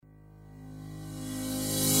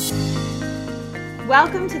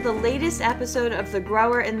Welcome to the latest episode of The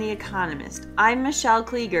Grower and the Economist. I'm Michelle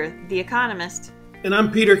Klieger, the economist. And I'm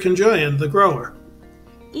Peter Conjoyan, the grower.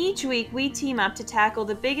 Each week, we team up to tackle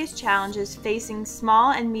the biggest challenges facing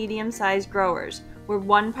small and medium-sized growers. We're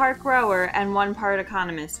one part grower and one part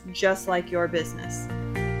economist, just like your business.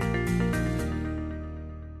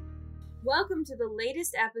 Welcome to the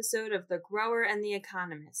latest episode of The Grower and the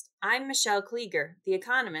Economist. I'm Michelle Klieger, the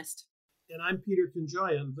economist. And I'm Peter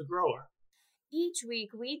Conjoyan, the grower. Each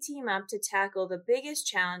week, we team up to tackle the biggest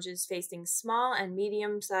challenges facing small and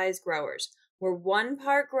medium-sized growers. We're one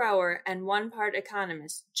part grower and one part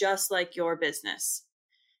economist, just like your business.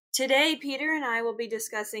 Today, Peter and I will be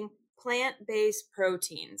discussing plant-based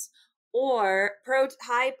proteins, or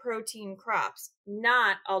high-protein crops,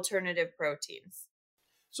 not alternative proteins.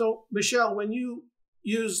 So, Michelle, when you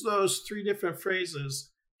use those three different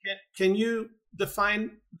phrases, can you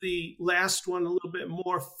define the last one a little bit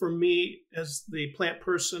more for me as the plant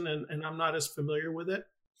person, and I'm not as familiar with it?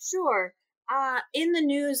 Sure. In the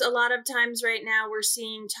news, a lot of times right now, we're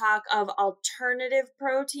seeing talk of alternative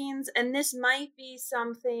proteins, and this might be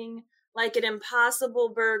something like an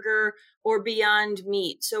Impossible Burger or Beyond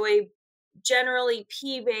Meat. So a generally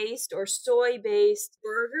pea-based or soy-based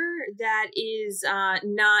burger that is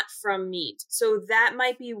not from meat. So that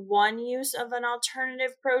might be one use of an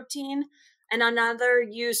alternative protein. And another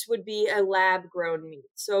use would be a lab-grown meat.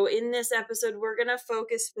 So in this episode, we're going to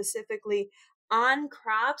focus specifically on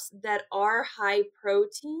crops that are high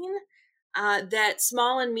protein that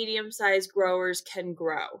small and medium-sized growers can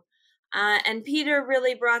grow. And Peter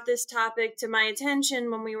really brought this topic to my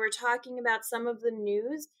attention when we were talking about some of the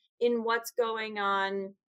news in what's going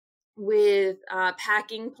on with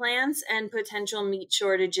packing plants and potential meat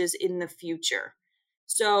shortages in the future.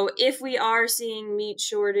 So if we are seeing meat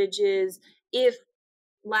shortages, if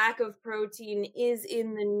lack of protein is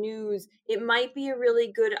in the news, it might be a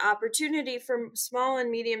really good opportunity for small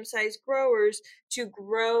and medium-sized growers to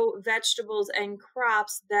grow vegetables and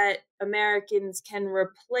crops that Americans can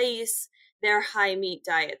replace their high meat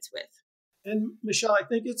diets with. And Michelle, I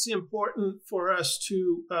think it's important for us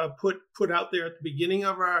to put out there at the beginning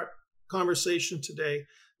of our conversation today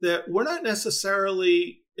that we're not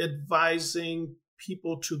necessarily advising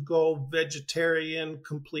people to go vegetarian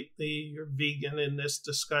completely or vegan in this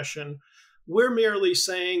discussion. We're merely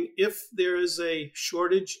saying if there is a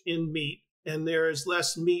shortage in meat and there is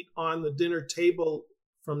less meat on the dinner table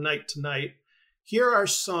from night to night, here are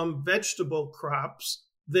some vegetable crops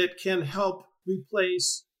that can help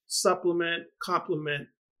replace, supplement, complement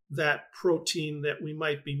that protein that we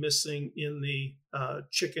might be missing in the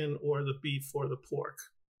chicken or the beef or the pork.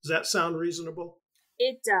 Does that sound reasonable?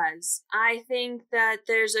 It does. I think that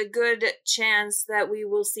there's a good chance that we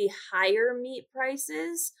will see higher meat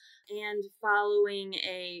prices, and following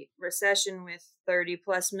a recession with 30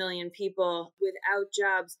 plus million people without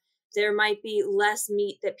jobs, there might be less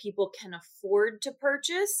meat that people can afford to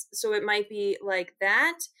purchase. So it might be like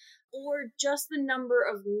that, or just the number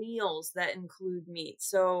of meals that include meat.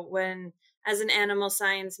 So as an animal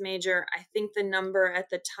science major, I think the number at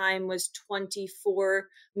the time was 24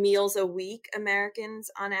 meals a week Americans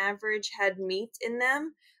on average had meat in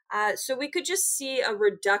them. So we could just see a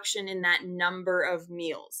reduction in that number of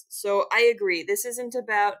meals. So I agree. This isn't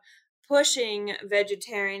about pushing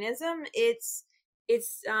vegetarianism. It's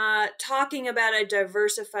talking about a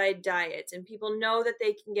diversified diet, and people know that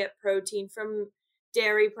they can get protein from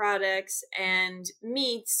dairy products and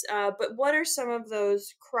meats, but what are some of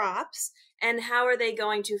those crops and how are they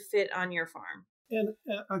going to fit on your farm? And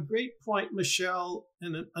a great point, Michelle,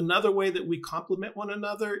 and another way that we complement one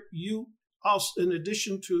another, you also, in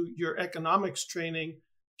addition to your economics training,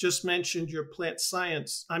 just mentioned your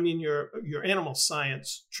your animal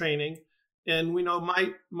science training. And we know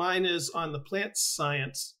mine is on the plant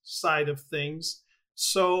science side of things.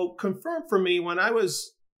 So confirm for me, when I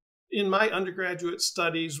was in my undergraduate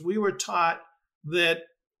studies, we were taught that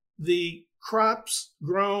the crops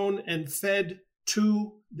grown and fed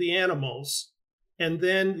to the animals, and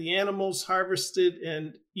then the animals harvested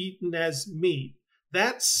and eaten as meat,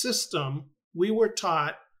 that system, we were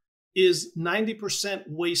taught, is 90%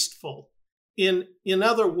 wasteful. In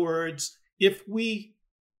other words, if we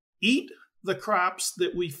eat the crops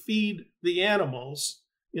that we feed the animals,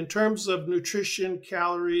 in terms of nutrition,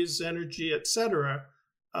 calories, energy, etc.,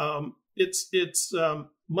 it's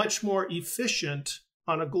much more efficient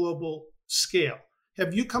on a global scale.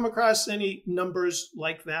 Have you come across any numbers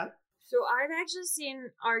like that? So I've actually seen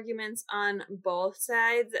arguments on both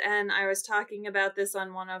sides, and I was talking about this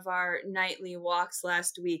on one of our nightly walks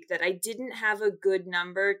last week, that I didn't have a good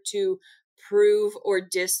number to prove or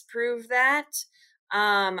disprove that.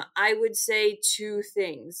 I would say two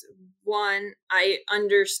things. One, I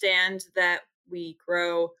understand that we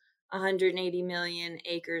grow 180 million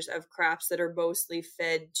acres of crops that are mostly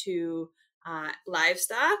fed to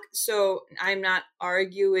livestock. So I'm not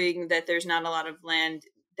arguing that there's not a lot of land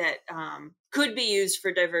that could be used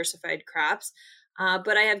for diversified crops.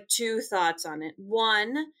 But I have two thoughts on it.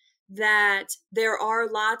 One, that there are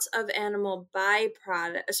lots of there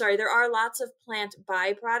are lots of plant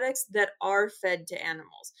byproducts that are fed to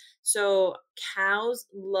animals. So cows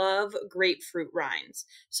love grapefruit rinds.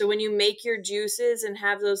 So when you make your juices and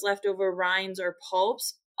have those leftover rinds or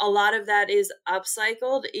pulps, a lot of that is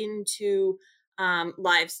upcycled into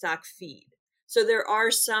livestock feed. So there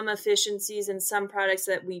are some efficiencies in some products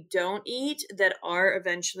that we don't eat that are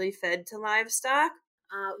eventually fed to livestock,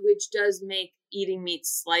 which does make eating meat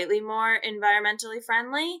slightly more environmentally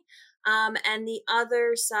friendly. And the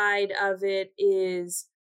other side of it is,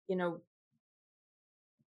 you know,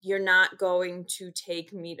 you're not going to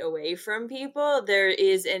take meat away from people. There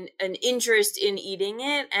is an interest in eating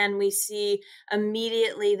it. And we see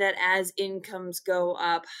immediately that as incomes go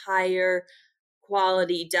up, higher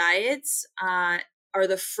quality diets are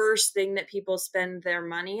the first thing that people spend their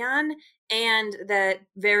money on. And that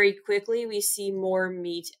very quickly we see more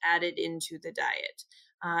meat added into the diet.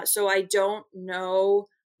 So I do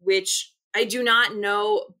not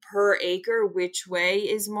know per acre which way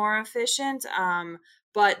is more efficient.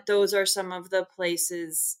 But those are some of the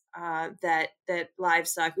places that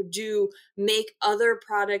livestock do make other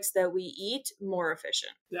products that we eat more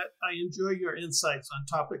efficient. That I enjoy your insights on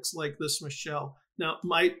topics like this, Michelle. Now,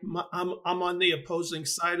 I'm on the opposing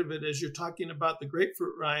side of it as you're talking about the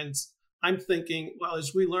grapefruit rinds. I'm thinking, well,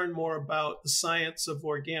 as we learn more about the science of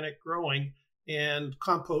organic growing and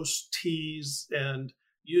compost teas and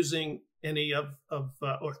using any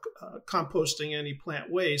composting any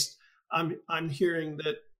plant waste, I'm hearing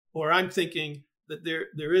that, or I'm thinking that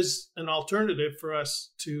there is an alternative for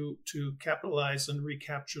us to capitalize and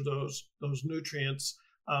recapture those nutrients.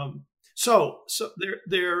 So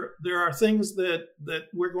there are things that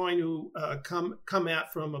we're going to come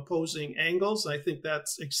at from opposing angles. I think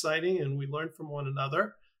that's exciting, and we learn from one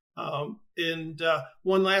another. And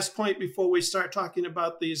one last point before we start talking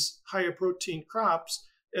about these higher protein crops.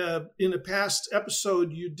 In a past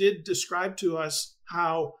episode, you did describe to us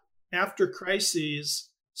how after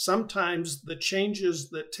crises, sometimes the changes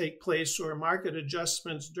that take place or market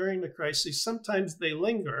adjustments during the crisis, sometimes they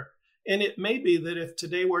linger. And it may be that if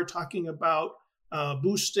today we're talking about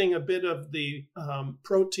boosting a bit of the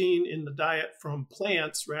protein in the diet from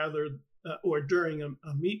plants or during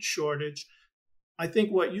a meat shortage, I think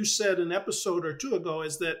what you said an episode or two ago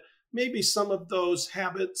is that maybe some of those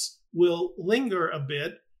habits will linger a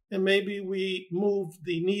bit, and maybe we move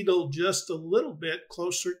the needle just a little bit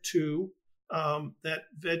closer to that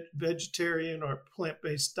vegetarian or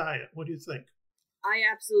plant-based diet. What do you think? I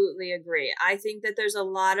absolutely agree. I think that there's a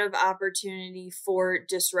lot of opportunity for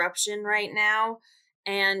disruption right now.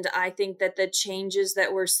 And I think that the changes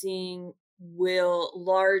that we're seeing will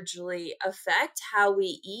largely affect how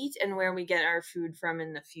we eat and where we get our food from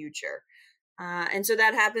in the future. And so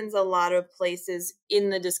that happens a lot of places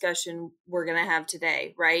in the discussion we're going to have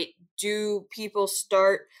today, right? Do people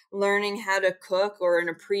start learning how to cook or an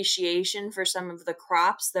appreciation for some of the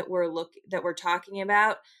crops that we're talking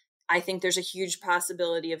about? I think there's a huge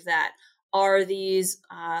possibility of that. Are these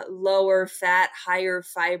lower fat, higher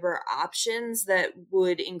fiber options that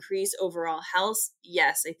would increase overall health?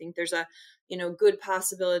 Yes, I think there's a good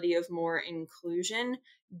possibility of more inclusion.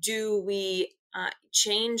 Do we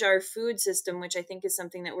change our food system, which I think is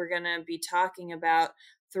something that we're going to be talking about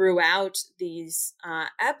throughout these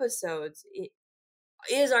episodes?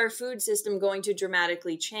 Is our food system going to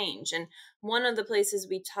dramatically change? And one of the places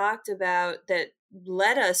we talked about that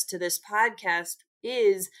led us to this podcast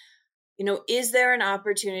is, is there an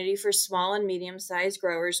opportunity for small and medium-sized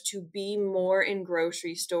growers to be more in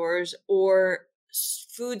grocery stores or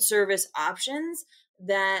food service options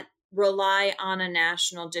that rely on a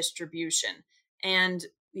national distribution? And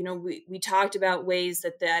we talked about ways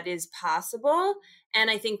that is possible. And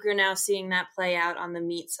I think we're now seeing that play out on the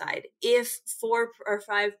meat side. If 4 or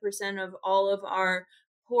 5% of all of our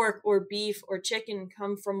pork or beef or chicken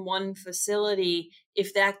come from one facility,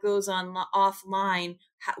 if that goes on offline,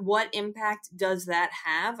 what impact does that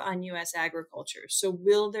have on U.S. agriculture? So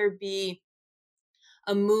will there be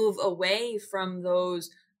a move away from those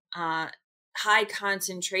high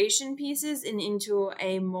concentration pieces and into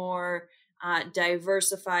a more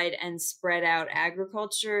diversified and spread out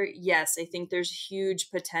agriculture? Yes, I think there's huge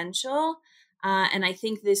potential. And I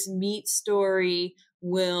think this meat story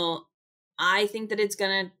will I think that it's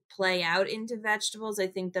going to play out into vegetables. I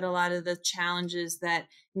think that a lot of the challenges that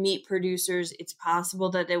meat producers, it's possible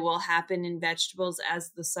that they will happen in vegetables as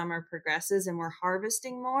the summer progresses and we're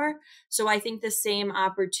harvesting more. So I think the same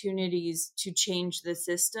opportunities to change the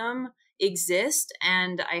system exist.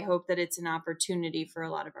 And I hope that it's an opportunity for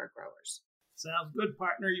a lot of our growers. Sounds good,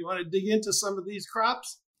 partner. You want to dig into some of these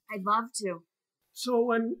crops? I'd love to. So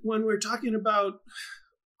when we're talking about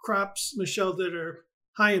crops, Michelle, that are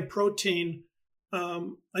high in protein,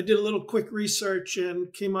 I did a little quick research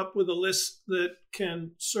and came up with a list that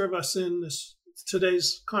can serve us in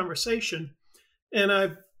today's conversation. And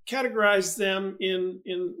I've categorized them in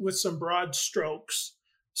with some broad strokes.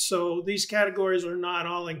 So these categories are not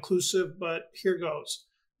all inclusive, but here goes.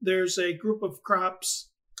 There's a group of crops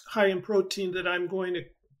high in protein that I'm going to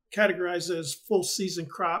categorize as full season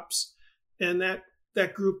crops. And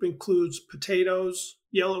that group includes potatoes,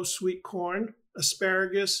 yellow sweet corn,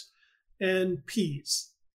 asparagus, and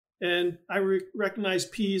peas. And I recognize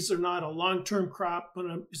peas are not a long-term crop, but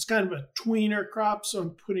it's kind of a tweener crop, so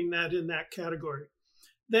I'm putting that in that category.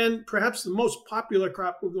 Then perhaps the most popular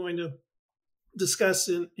crop we're going to discuss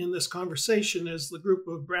in this conversation is the group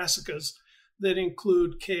of brassicas that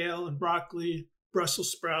include kale and broccoli,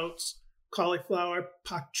 Brussels sprouts, cauliflower,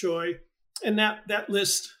 pak choy, and that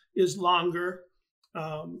list is longer.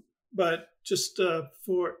 But just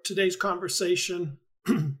for today's conversation,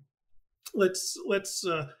 let's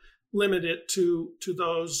limit it to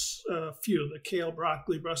those few: the kale,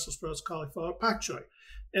 broccoli, Brussels sprouts, cauliflower, pak choy.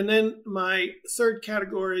 And then my third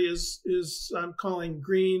category is I'm calling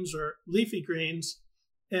greens or leafy greens,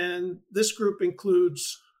 and this group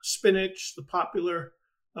includes spinach, the popular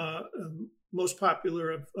most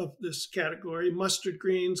popular of this category, mustard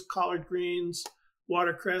greens, collard greens,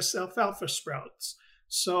 watercress, alfalfa sprouts.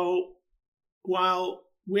 So while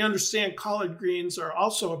we understand collard greens are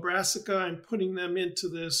also a brassica, I'm putting them into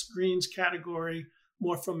this greens category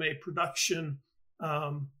more from a production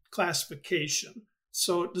classification.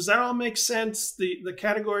 So does that all make sense? The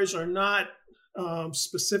categories are not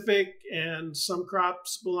specific, and some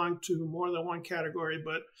crops belong to more than one category,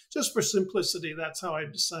 but just for simplicity, that's how I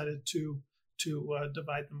decided to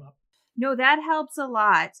divide them up. No, that helps a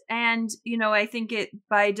lot. And, I think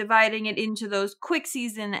by dividing it into those quick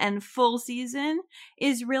season and full season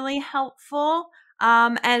is really helpful,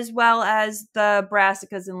 as well as the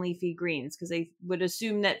brassicas and leafy greens, because I would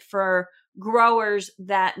assume that for growers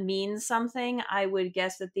that means something. I would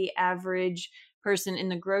guess that the average person in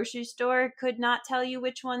the grocery store could not tell you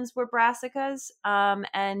which ones were brassicas.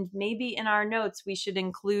 And maybe in our notes, we should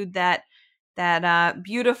include that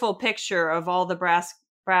beautiful picture of all the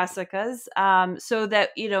brassicas, so that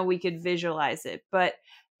we could visualize it. But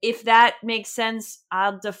if that makes sense,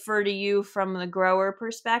 I'll defer to you from the grower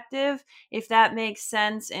perspective. If that makes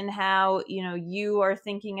sense in how you are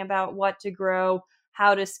thinking about what to grow,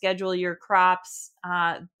 how to schedule your crops,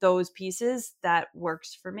 those pieces, that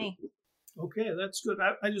works for me. Okay, that's good.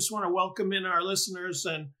 I just want to welcome in our listeners,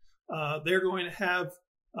 and they're going to have,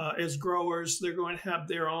 as growers, they're going to have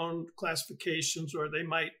their own classifications, or they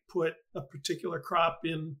might put a particular crop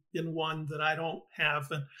in one that I don't have.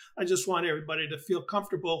 And I just want everybody to feel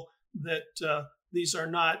comfortable that these are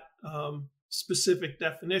not specific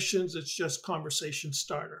definitions. It's just conversation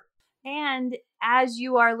starter. And as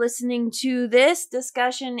you are listening to this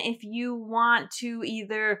discussion, if you want to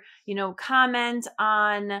either, comment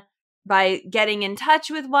on by getting in touch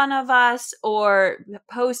with one of us or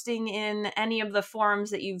posting in any of the forums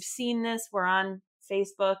that you've seen this, we're on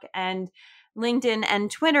Facebook and LinkedIn and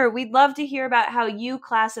Twitter. We'd love to hear about how you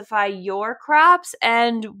classify your crops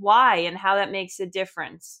and why, and how that makes a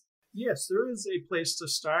difference. Yes, there is a place to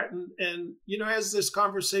start. And as this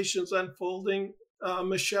conversation's unfolding,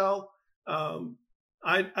 Michelle,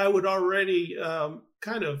 I would already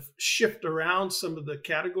kind of shift around some of the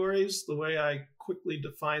categories, the way I quickly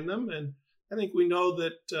define them. And I think we know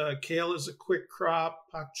that kale is a quick crop,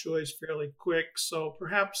 pak choy is fairly quick. So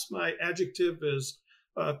perhaps my adjective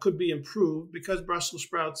could be improved, because Brussels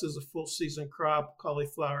sprouts is a full season crop,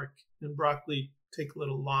 cauliflower and broccoli take a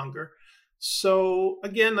little longer. So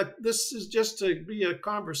again, this is just to be a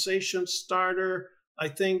conversation starter. I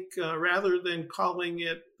think rather than calling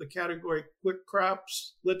it the category quick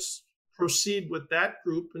crops, let's proceed with that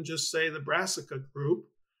group and just say the brassica group.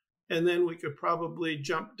 And then we could probably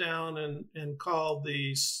jump down and call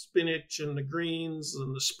the spinach and the greens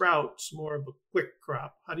and the sprouts more of a quick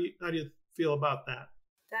crop. How do you feel about that?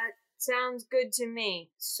 That sounds good to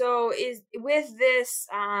me. So is with this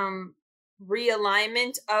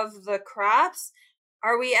realignment of the crops,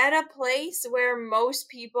 are we at a place where most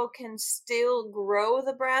people can still grow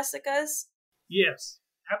the brassicas? Yes,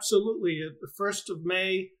 Absolutely. The 1st of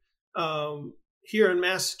May, here in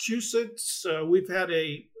Massachusetts, we've had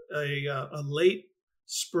a late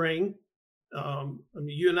spring. I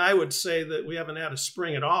mean, you and I would say that we haven't had a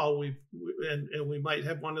spring at all. And we might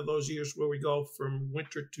have one of those years where we go from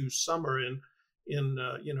winter to summer in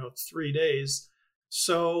 3 days.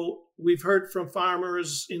 So we've heard from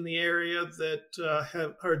farmers in the area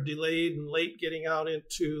that are delayed and late getting out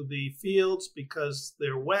into the fields because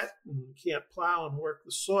they're wet and can't plow and work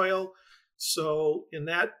the soil. So in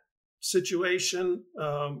that situation,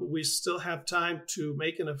 we still have time to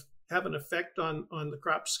have an effect on the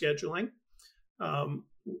crop scheduling.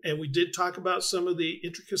 And we did talk about some of the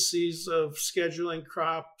intricacies of scheduling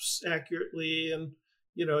crops accurately. And,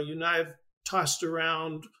 you and I have tossed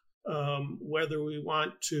around whether we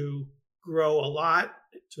want to grow a lot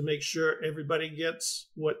to make sure everybody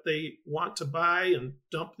gets what they want to buy and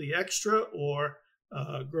dump the extra, or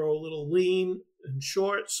grow a little lean and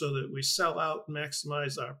short so that we sell out and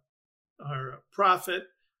maximize our profit.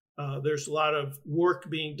 There's a lot of work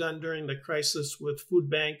being done during the crisis with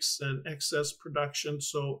food banks and excess production.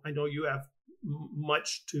 So I know you have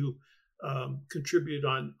much to contribute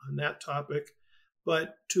on that topic.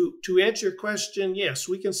 But to answer your question, yes,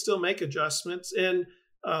 we can still make adjustments. And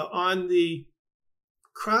on the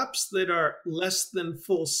crops that are less than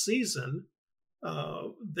full season,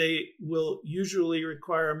 they will usually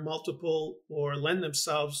require multiple or lend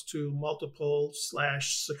themselves to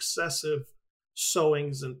multiple/successive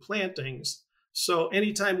sowings and plantings. So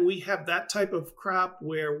anytime we have that type of crop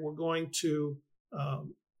where we're going to,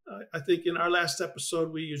 I think in our last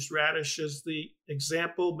episode, we used radish as the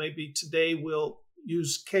example. Maybe today we'll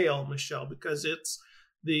use kale, Michelle, because it's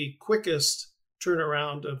the quickest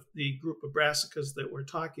turnaround of the group of brassicas that we're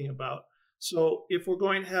talking about. So if we're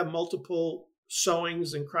going to have multiple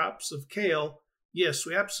sowings and crops of kale, yes,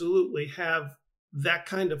 we absolutely have that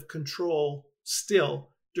kind of control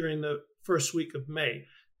still during the first week of May.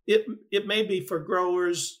 It may be for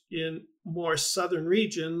growers in more southern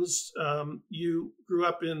regions. You grew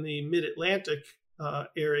up in the mid-Atlantic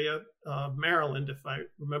area, Maryland, if I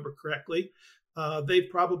remember correctly. They've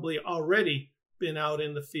probably already been out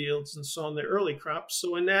in the fields and sown their early crops.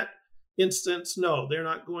 So in that instance, no, they're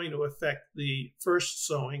not going to affect the first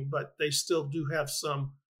sowing, but they still do have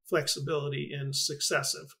some flexibility in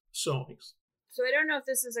successive sowings. So I don't know if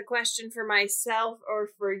this is a question for myself or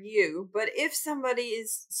for you, but if somebody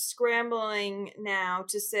is scrambling now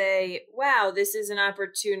to say, wow, this is an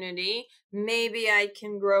opportunity, maybe I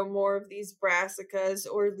can grow more of these brassicas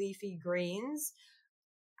or leafy greens,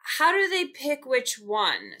 how do they pick which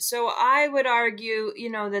one? So I would argue,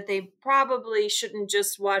 that they probably shouldn't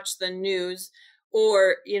just watch the news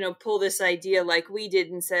or, pull this idea like we did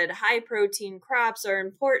and said high protein crops are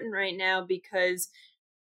important right now because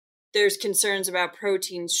there's concerns about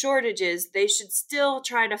protein shortages. They should still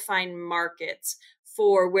try to find markets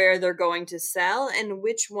for where they're going to sell and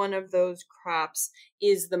which one of those crops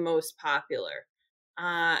is the most popular.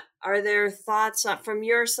 Are there thoughts from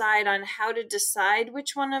your side on how to decide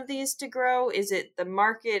which one of these to grow? Is it the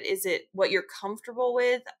market? Is it what you're comfortable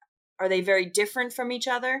with? Are they very different from each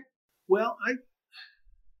other? Well,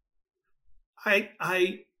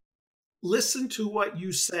 I listen to what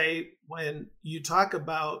you say when you talk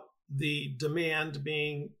about the demand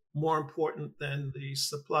being more important than the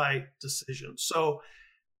supply decision. So,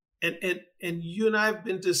 and you and I have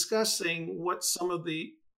been discussing what some of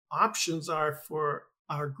the options are for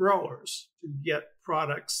our growers to get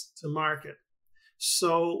products to market.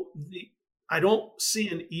 So I don't see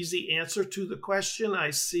an easy answer to the question.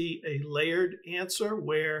 I see a layered answer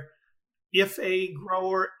where if a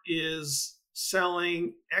grower is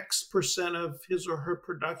selling X% of his or her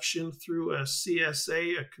production through a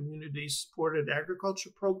CSA, a community supported agriculture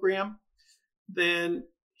program, then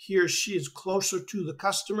he or she is closer to the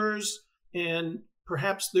customers, and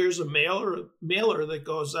perhaps there's a mailer that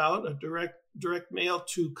goes out, a direct mail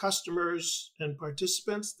to customers and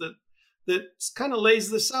participants that kind of lays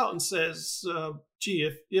this out and says, gee,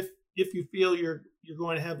 if you feel you're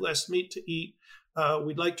going to have less meat to eat,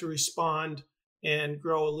 we'd like to respond and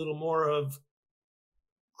grow a little more of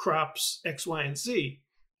crops X, Y, and Z.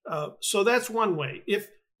 So that's one way. If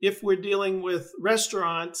we're dealing with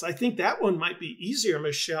restaurants, I think that one might be easier,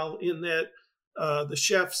 Michelle, in that the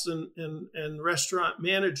chefs and restaurant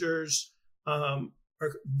managers are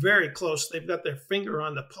very close. They've got their finger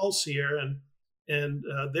on the pulse here, and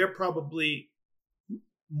they're probably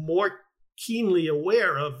more keenly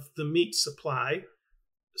aware of the meat supply.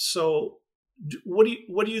 So what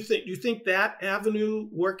do you think? Do you think that avenue,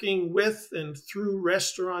 working with and through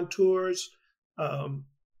restaurateurs,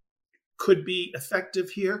 could be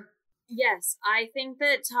effective here? Yes, I think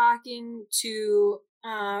that talking to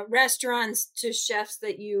restaurants, to chefs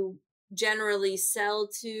that you generally sell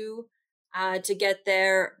to get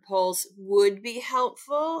their pulse would be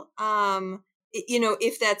helpful.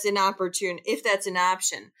 If that's if that's an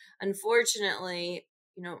option. Unfortunately,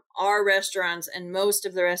 our restaurants and most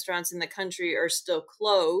of the restaurants in the country are still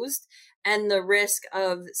closed, and the risk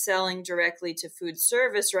of selling directly to food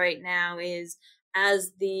service right now is,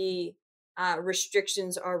 as the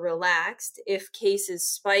restrictions are relaxed, if cases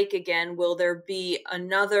spike again, will there be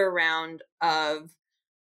another round of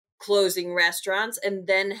closing restaurants? And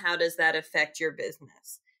then how does that affect your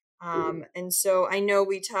business? And so I know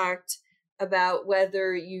we talked about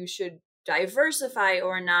whether you should diversify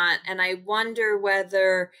or not. And I wonder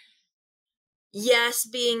whether, yes,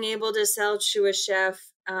 being able to sell to a chef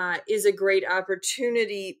is a great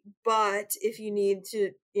opportunity, but if you need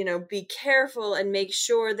to, be careful and make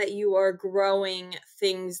sure that you are growing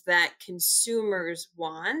things that consumers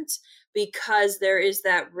want, because there is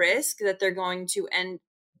that risk that they're going to end.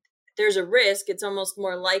 There's a risk, it's almost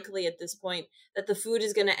more likely at this point, that the food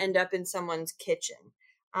is going to end up in someone's kitchen.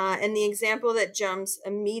 And the example that jumps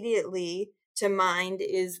immediately to mind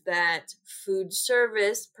is that food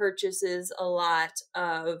service purchases a lot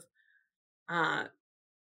of uh,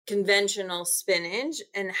 conventional spinach,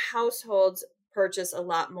 and households purchase a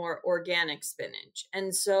lot more organic spinach.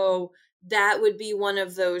 And so that would be one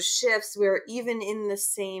of those shifts where, even in the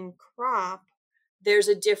same crop, there's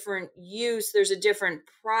a different use, there's a different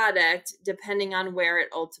product depending on where it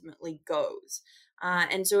ultimately goes.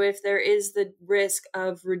 And so, if there is the risk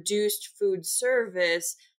of reduced food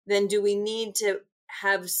service, then do we need to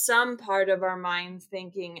have some part of our mind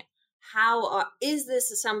thinking, is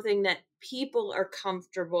this something that people are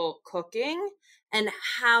comfortable cooking, and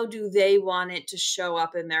how do they want it to show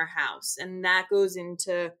up in their house? And that goes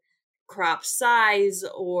into crop size,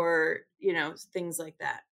 or things like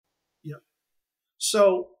that. Yeah.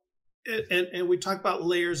 So, and we talk about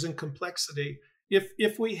layers and complexity.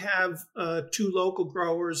 If we have two local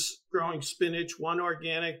growers growing spinach, one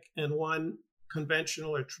organic and one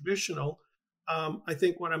conventional or traditional, I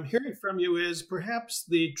think what I'm hearing from you is perhaps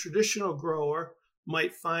the traditional grower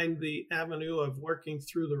might find the avenue of working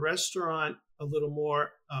through the restaurant a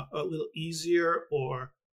little easier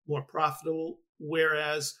or more profitable,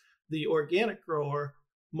 whereas the organic grower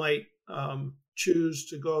might choose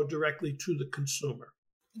to go directly to the consumer.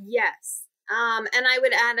 Yes. And I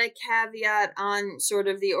would add a caveat on sort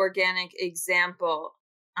of the organic example.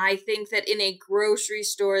 I think that in a grocery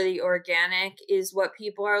store, the organic is what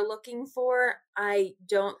people are looking for. I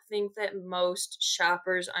don't think that most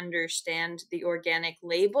shoppers understand the organic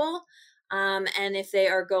label. And if they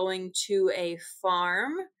are going to a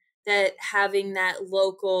farm, that having that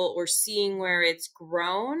local, or seeing where it's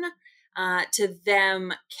grown, to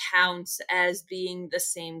them counts as being the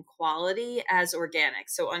same quality as organic.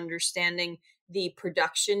 So understanding the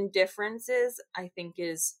production differences, I think,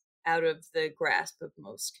 is out of the grasp of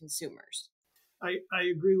most consumers. I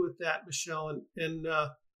agree with that, Michelle. And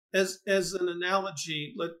as an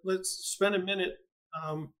analogy, let's spend a minute.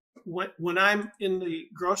 When I'm in the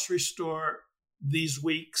grocery store these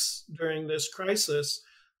weeks during this crisis,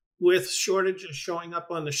 with shortages showing up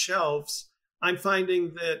on the shelves, I'm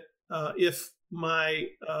finding that if my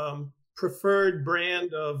preferred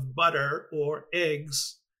brand of butter or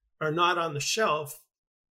eggs are not on the shelf,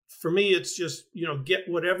 for me, it's just, get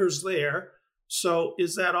whatever's there. So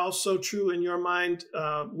is that also true in your mind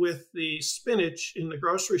with the spinach in the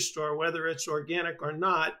grocery store, whether it's organic or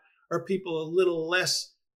not? Are people a little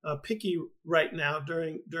less picky right now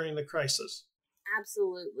during the crisis?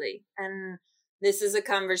 Absolutely. And this is a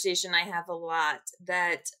conversation I have a lot,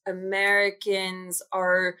 that Americans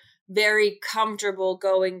are very comfortable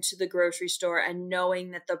going to the grocery store and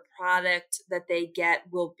knowing that the product that they get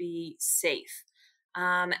will be safe,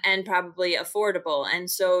 and probably affordable. And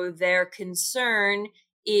so their concern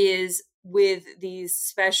is with these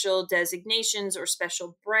special designations or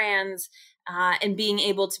special brands, and being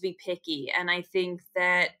able to be picky. And I think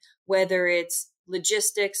that whether it's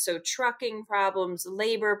logistics, so trucking problems,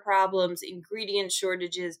 labor problems, ingredient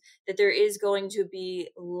shortages, that there is going to be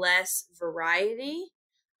less variety,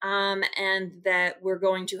 and that we're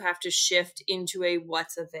going to have to shift into a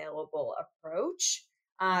what's available approach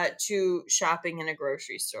to shopping in a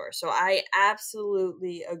grocery store. So I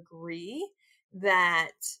absolutely agree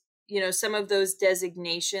that some of those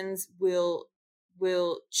designations will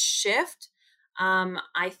shift.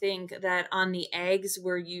 I think that on the eggs,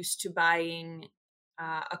 we're used to buying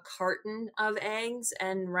a carton of eggs,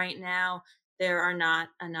 and right now there are not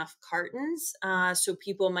enough cartons. So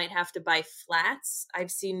people might have to buy flats.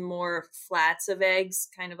 I've seen more flats of eggs,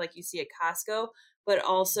 kind of like you see at Costco, but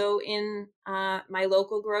also in my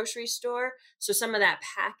local grocery store. So some of that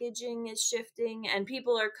packaging is shifting, and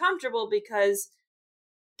people are comfortable because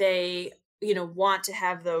they, want to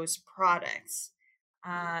have those products.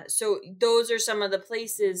 So those are some of the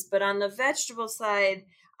places. But on the vegetable side,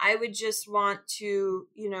 I would just want to,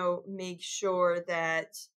 make sure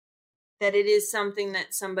that it is something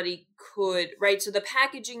that somebody could, right? So the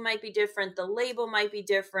packaging might be different, the label might be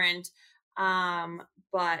different,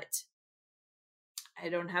 but I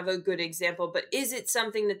don't have a good example. But is it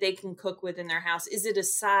something that they can cook with in their house? Is it a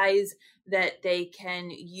size that they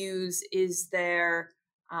can use? Is there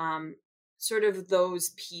sort of those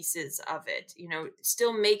pieces of it?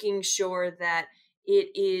 Still making sure that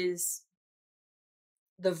it is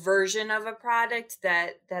the version of a product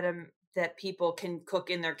that people can cook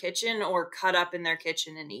in their kitchen or cut up in their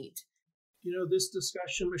kitchen and eat. This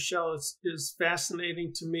discussion, Michelle, is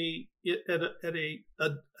fascinating to me at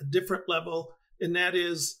a different level, and that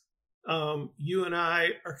is you and I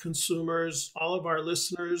are consumers. All of our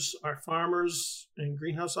listeners are farmers, and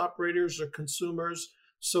greenhouse operators are consumers.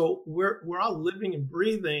 So we're all living and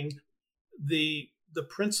breathing the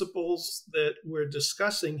principles that we're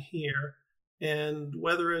discussing here. And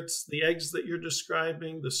whether it's the eggs that you're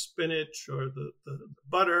describing, the spinach, or the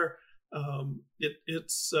butter,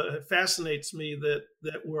 it fascinates me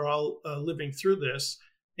that we're all living through this.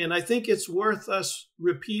 And I think it's worth us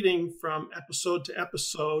repeating from episode to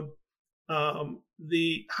episode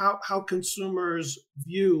the how consumers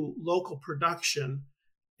view local production.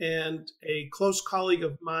 And a close colleague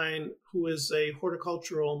of mine, who is a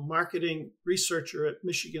horticultural marketing researcher at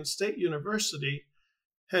Michigan State University,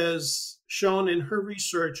 has shown in her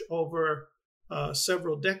research over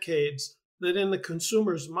several decades that in the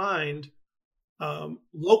consumer's mind,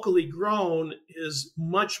 locally grown is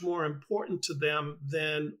much more important to them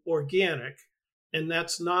than organic. And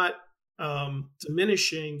that's not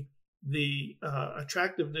diminishing the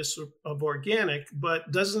attractiveness of organic,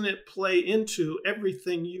 but doesn't it play into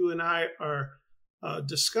everything you and I are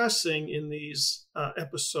discussing in these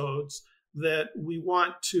episodes, that we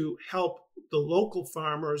want to help the local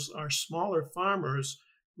farmers, our smaller farmers,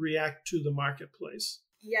 react to the marketplace?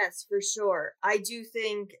 Yes, for sure. I do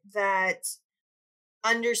think that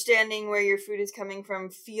understanding where your food is coming from,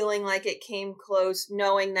 feeling like it came close,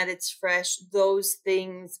 knowing that it's fresh, those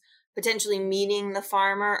things, potentially meeting the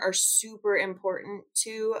farmer, are super important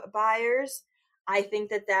to buyers. I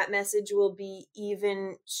think that message will be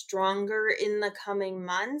even stronger in the coming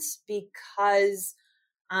months because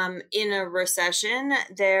in a recession,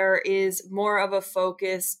 there is more of a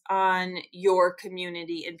focus on your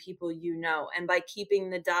community and people you know. And by keeping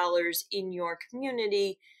the dollars in your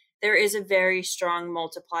community, there is a very strong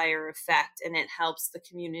multiplier effect, and it helps the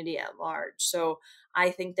community at large. So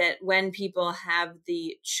I think that when people have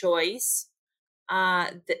the choice,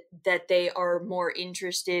 that they are more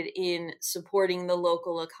interested in supporting the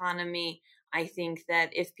local economy. I think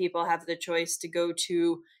that if people have the choice to go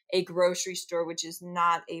to a grocery store, which is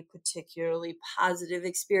not a particularly positive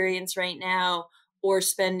experience right now, or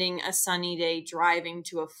spending a sunny day driving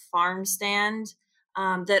to a farm stand,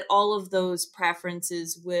 that all of those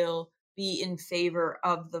preferences will be in favor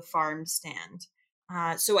of the farm stand.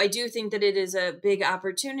 So I do think that it is a big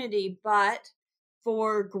opportunity, but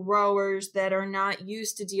for growers that are not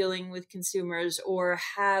used to dealing with consumers or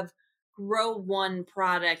have grow one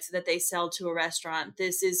product that they sell to a restaurant,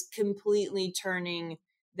 this is completely turning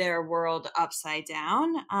their world upside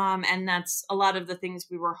down. And that's a lot of the things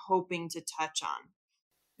we were hoping to touch on.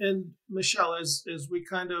 And Michelle, as we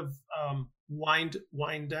kind of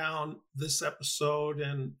wind down this episode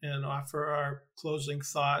and offer our closing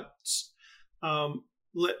thoughts,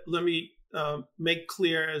 let me make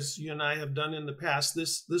clear, as you and I have done in the past,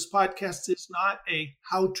 this podcast is not a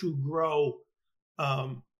how to grow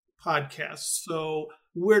podcast. So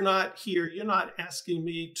we're not here. You're not asking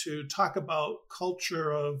me to talk about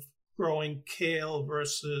culture of growing kale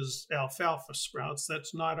versus alfalfa sprouts.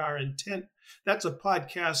 That's not our intent. That's a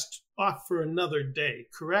podcast off for another day,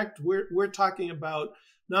 correct? We're talking about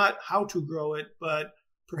not how to grow it, but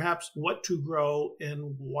perhaps what to grow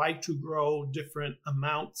and why to grow different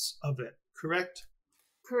amounts of it, correct?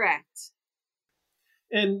 Correct.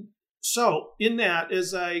 And so in that,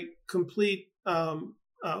 as I complete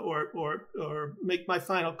or make my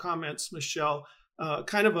final comments, Michelle,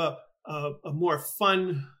 kind of a more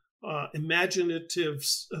fun, imaginative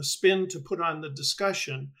spin to put on the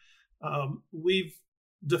discussion. We've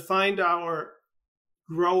defined our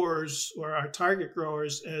growers or our target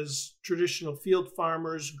growers as traditional field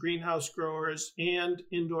farmers, greenhouse growers, and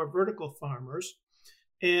indoor vertical farmers.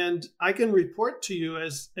 And I can report to you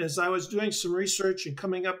as I was doing some research and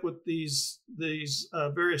coming up with these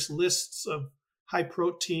various lists of high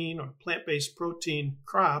protein or plant-based protein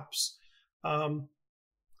crops.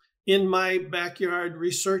 In my backyard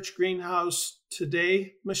research greenhouse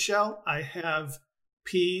today, Michelle, I have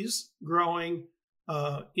peas growing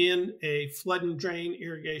in a flood and drain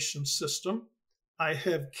irrigation system. I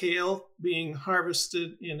have kale being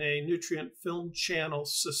harvested in a nutrient film channel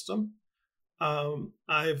system.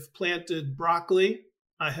 I've planted broccoli.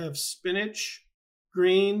 I have spinach,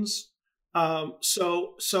 greens.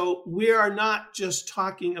 So we are not just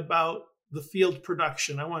talking about the field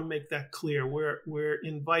production. I want to make that clear. We're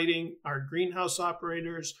inviting our greenhouse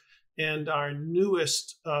operators and our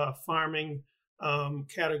newest farming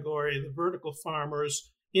category, the vertical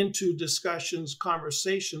farmers, into discussions,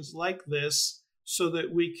 conversations like this, so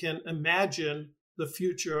that we can imagine the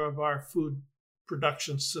future of our food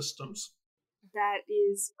production systems. That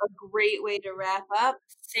is a great way to wrap up.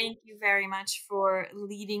 Thank you very much for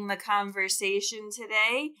leading the conversation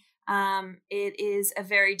today. It is a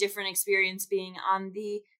very different experience being on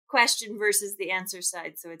the question versus the answer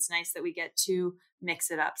side. So it's nice that we get to mix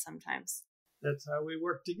it up sometimes. That's how we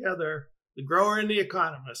work together. The grower and the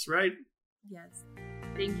economist, right? Yes.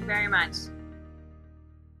 Thank you very much.